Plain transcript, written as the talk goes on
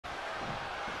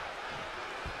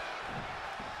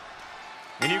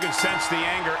and you can sense the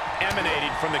anger emanating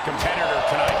from the competitor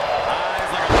tonight.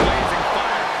 Eyes like a blazing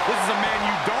fire. This is a man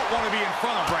you don't want to be in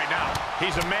front of right now.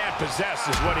 He's a man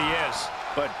possessed is what he is.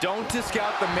 But don't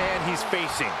discount the man he's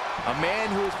facing. A man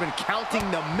who has been counting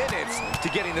the minutes to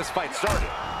getting this fight started.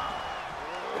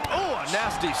 Oh, a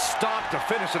nasty stop to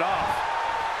finish it off.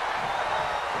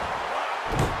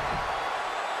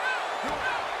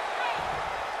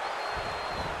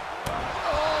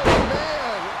 Oh,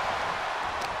 man.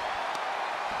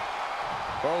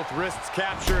 Both wrists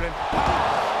captured and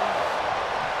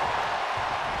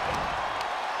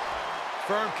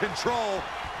firm control.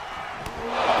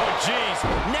 Oh, geez.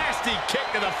 Nasty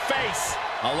kick to the face.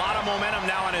 A lot of momentum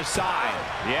now on his side.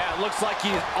 Yeah, it looks like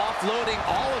he's offloading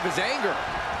all of his anger.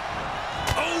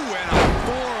 Oh, and a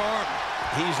forearm.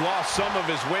 He's lost some of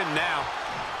his wind now.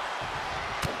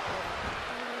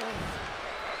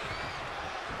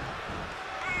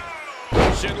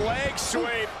 Pushing leg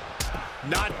sweep.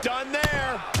 Not done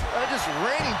there. Just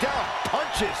raining down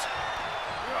punches.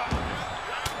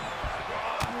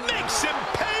 Makes him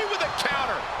pay with a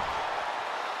counter.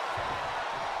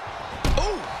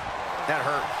 That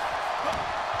hurt.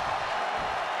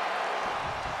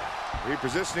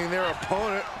 Repositioning their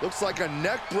opponent. Looks like a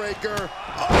neck breaker.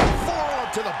 Oh,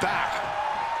 forearm to the back.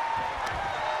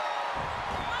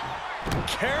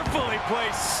 Carefully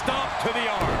placed stomp to the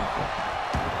arm.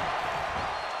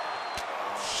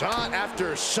 Shot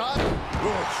after shot.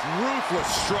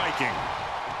 Ruthless striking.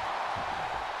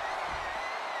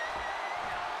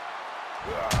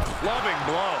 Clubbing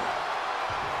blow.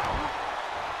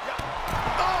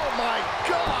 Oh, my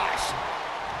gosh!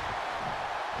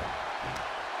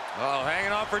 Oh,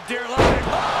 hanging on for dear life. Oh,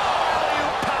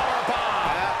 power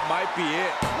bomb. That might be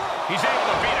it. He's able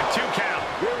to beat a 2 count.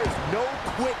 There is no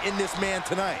quit in this man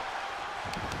tonight.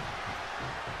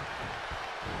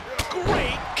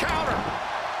 Great counter.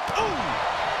 Ooh.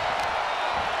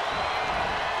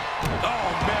 Oh,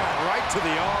 man, right to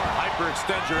the arm.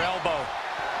 Hyperextend your elbow.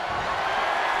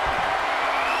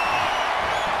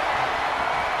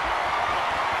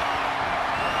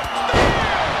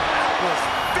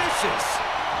 Is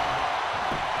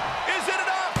it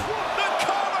enough? The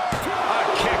cover! A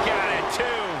kick out at 2.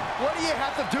 What do you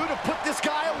have to do to put this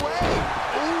guy away?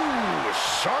 Ooh, a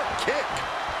sharp kick.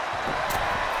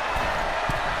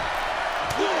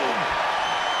 Boom!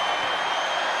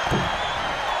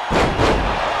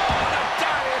 A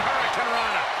diving Hurricane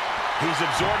Rana. He's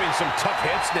absorbing some tough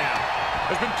hits now.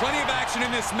 There's been plenty of action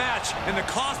in this match, and the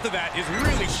cost of that is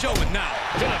really showing now.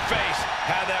 To the face.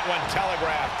 Had that one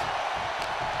telegraphed.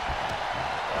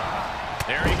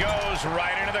 There he goes,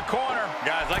 right into the corner.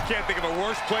 Guys, I can't think of a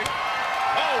worse place.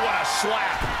 Oh, what a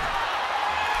slap.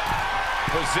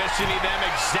 Positioning them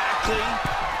exactly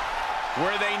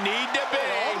where they need to be.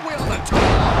 All the way on the top.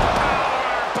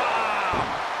 Power bomb.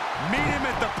 Meet him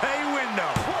at the pay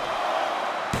window.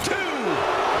 2.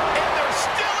 And they're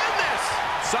still in this.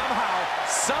 Somehow,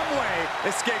 some way,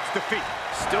 escapes defeat.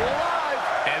 Still alive.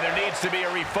 And there needs to be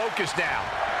a refocus now.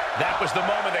 That was the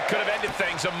moment that could have ended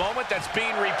things. A moment that's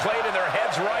being replayed in their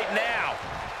heads right now.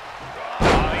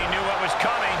 Oh, he knew what was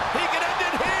coming. He could end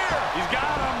it here. He's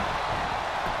got him.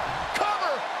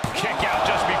 Cover. Kick out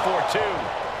just before 2.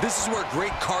 This is where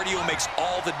great cardio makes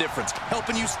all the difference,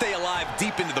 helping you stay alive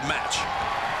deep into the match.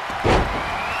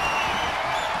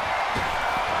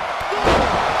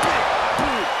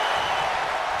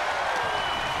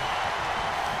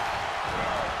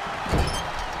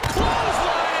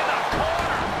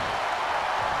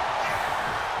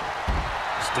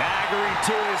 Staggering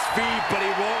to his feet, but he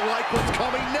won't like what's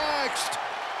coming next.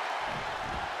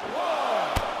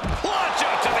 Launch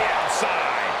out to the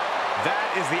outside.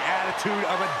 That is the attitude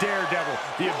of a daredevil,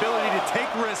 the ability to take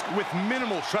risk with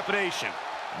minimal trepidation.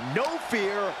 No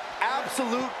fear,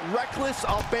 absolute reckless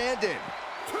abandon.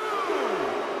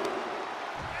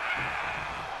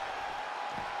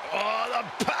 Oh, the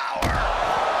power.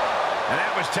 And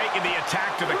that was taking the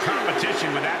attack to the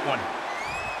competition with that one.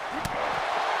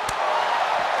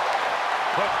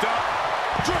 Hooked up,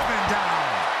 driven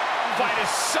down. Fight is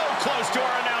so close to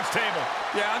our announce table.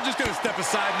 Yeah, I'm just gonna step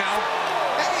aside now.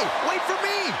 Hey, wait for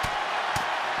me.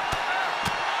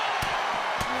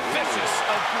 Vicious,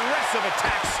 aggressive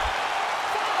attacks.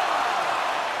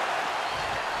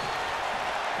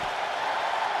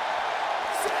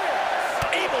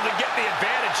 Able to get the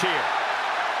advantage here.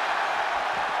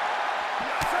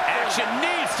 Action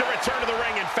needs to return to the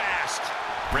ring and fast.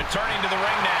 Returning to the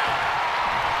ring now.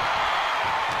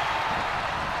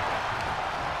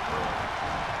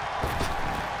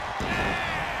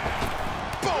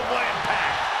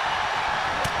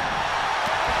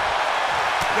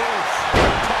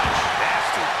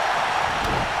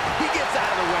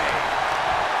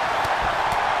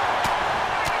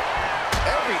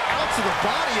 to the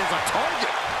body as a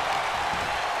target.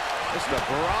 This is a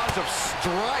barrage of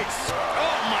strikes.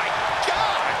 Oh, my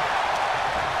God!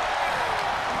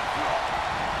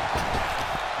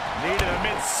 Knee to the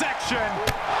midsection,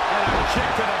 and a kick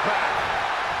to the back.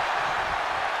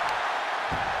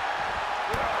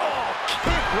 Oh,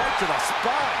 kick right to the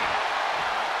spine.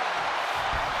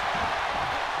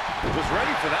 Was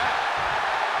ready for that.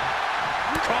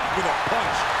 Caught with a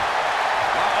punch.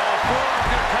 Uh-oh, forearm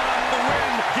gonna come out of the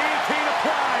wind. Guillotine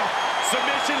applied.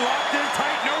 Submission locked in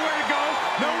tight, nowhere to go.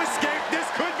 No escape, this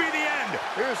could be the end.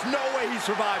 There's no way he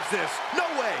survives this. No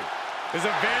way. It's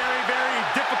a very, very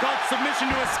difficult submission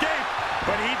to escape,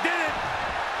 but he did it.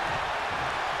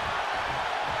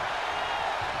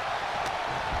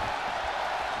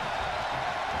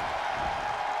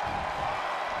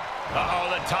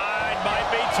 Uh-oh, the tide might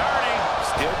be turning.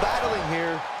 Still battling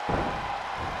here.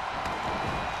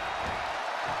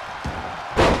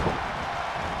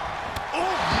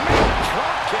 Oh, man,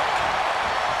 drop kick.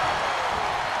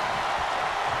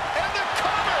 And the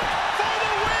cover for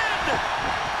the win.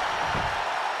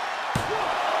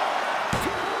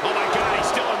 Oh, my God, he's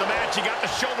still in the match. He got the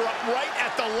shoulder up right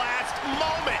at the last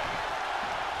moment.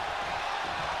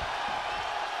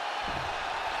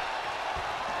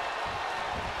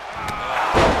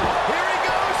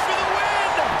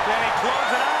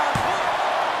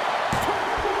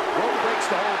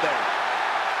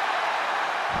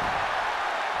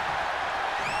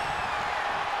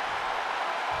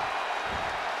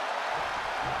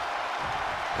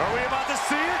 Are we about to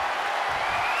see it?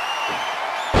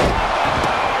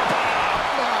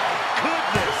 My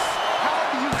goodness. How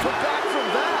do you come back from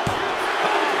that?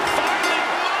 Finally,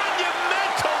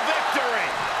 monumental victory.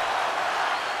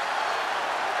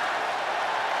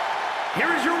 Here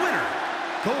is your winner,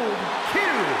 Goku.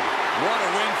 What a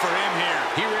win for him here.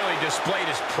 He really displayed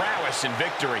his prowess in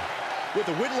victory. With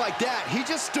a win like that, he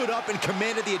just stood up and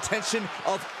commanded the attention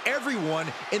of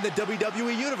everyone in the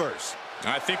WWE Universe.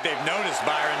 I think they've noticed,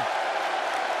 Byron.